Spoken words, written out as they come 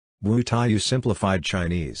Wu Taiyu Simplified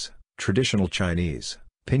Chinese, Traditional Chinese,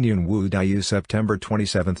 Pinyin Wu Taiyu September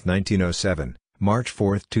 27, 1907, March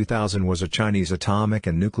 4, 2000 was a Chinese atomic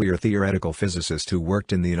and nuclear theoretical physicist who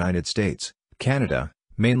worked in the United States, Canada,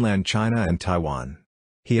 mainland China and Taiwan.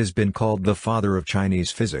 He has been called the father of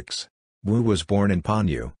Chinese physics. Wu was born in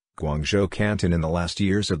Panyu, Guangzhou Canton in the last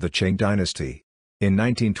years of the Qing dynasty. In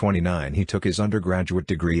 1929 he took his undergraduate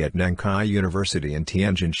degree at Nankai University in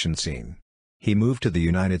Tianjin, Shenzhen. He moved to the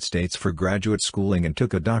United States for graduate schooling and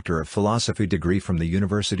took a Doctor of Philosophy degree from the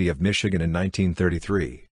University of Michigan in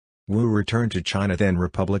 1933. Wu returned to China, then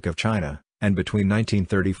Republic of China, and between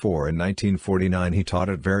 1934 and 1949 he taught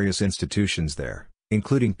at various institutions there,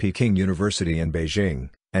 including Peking University in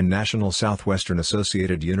Beijing, and National Southwestern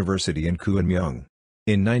Associated University in Kunming.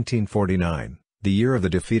 In 1949, the year of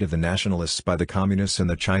the defeat of the Nationalists by the Communists in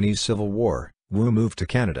the Chinese Civil War, Wu moved to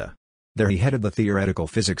Canada. There he headed the Theoretical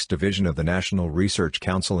Physics Division of the National Research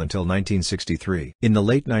Council until 1963. In the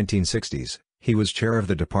late 1960s, he was chair of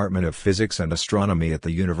the Department of Physics and Astronomy at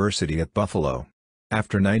the University at Buffalo.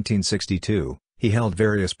 After 1962, he held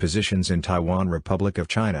various positions in Taiwan Republic of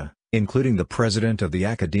China, including the president of the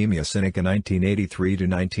Academia Sinica 1983 to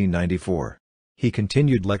 1994. He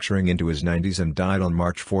continued lecturing into his 90s and died on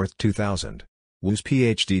March 4, 2000. Wu's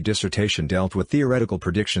PhD dissertation dealt with theoretical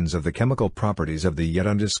predictions of the chemical properties of the yet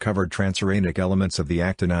undiscovered transuranic elements of the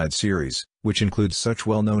actinide series, which includes such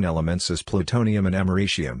well-known elements as plutonium and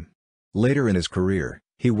americium. Later in his career,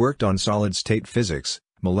 he worked on solid-state physics,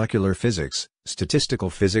 molecular physics, statistical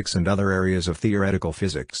physics and other areas of theoretical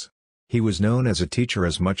physics. He was known as a teacher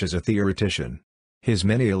as much as a theoretician. His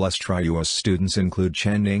many illustrious students include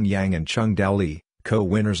Chen-Ning Yang and Chung Dao Li,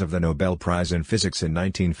 co-winners of the Nobel Prize in Physics in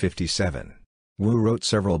 1957. Wu wrote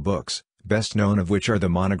several books, best known of which are the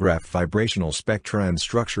monograph Vibrational Spectra and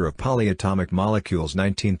Structure of Polyatomic Molecules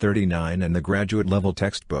 1939 and the graduate-level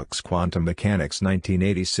textbooks Quantum Mechanics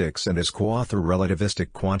 1986 and his co-author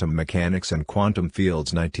Relativistic Quantum Mechanics and Quantum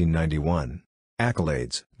Fields 1991.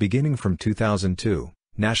 Accolades. Beginning from 2002,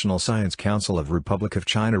 National Science Council of Republic of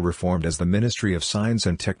China reformed as the Ministry of Science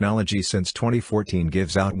and Technology since 2014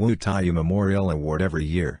 gives out Wu Taiyu Memorial Award every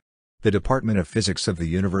year. The Department of Physics of the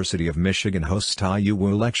University of Michigan hosts Taiyu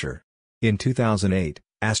Wu Lecture. In 2008,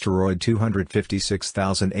 asteroid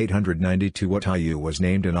 256,892 Taiyu was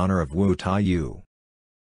named in honor of Wu Taiyu.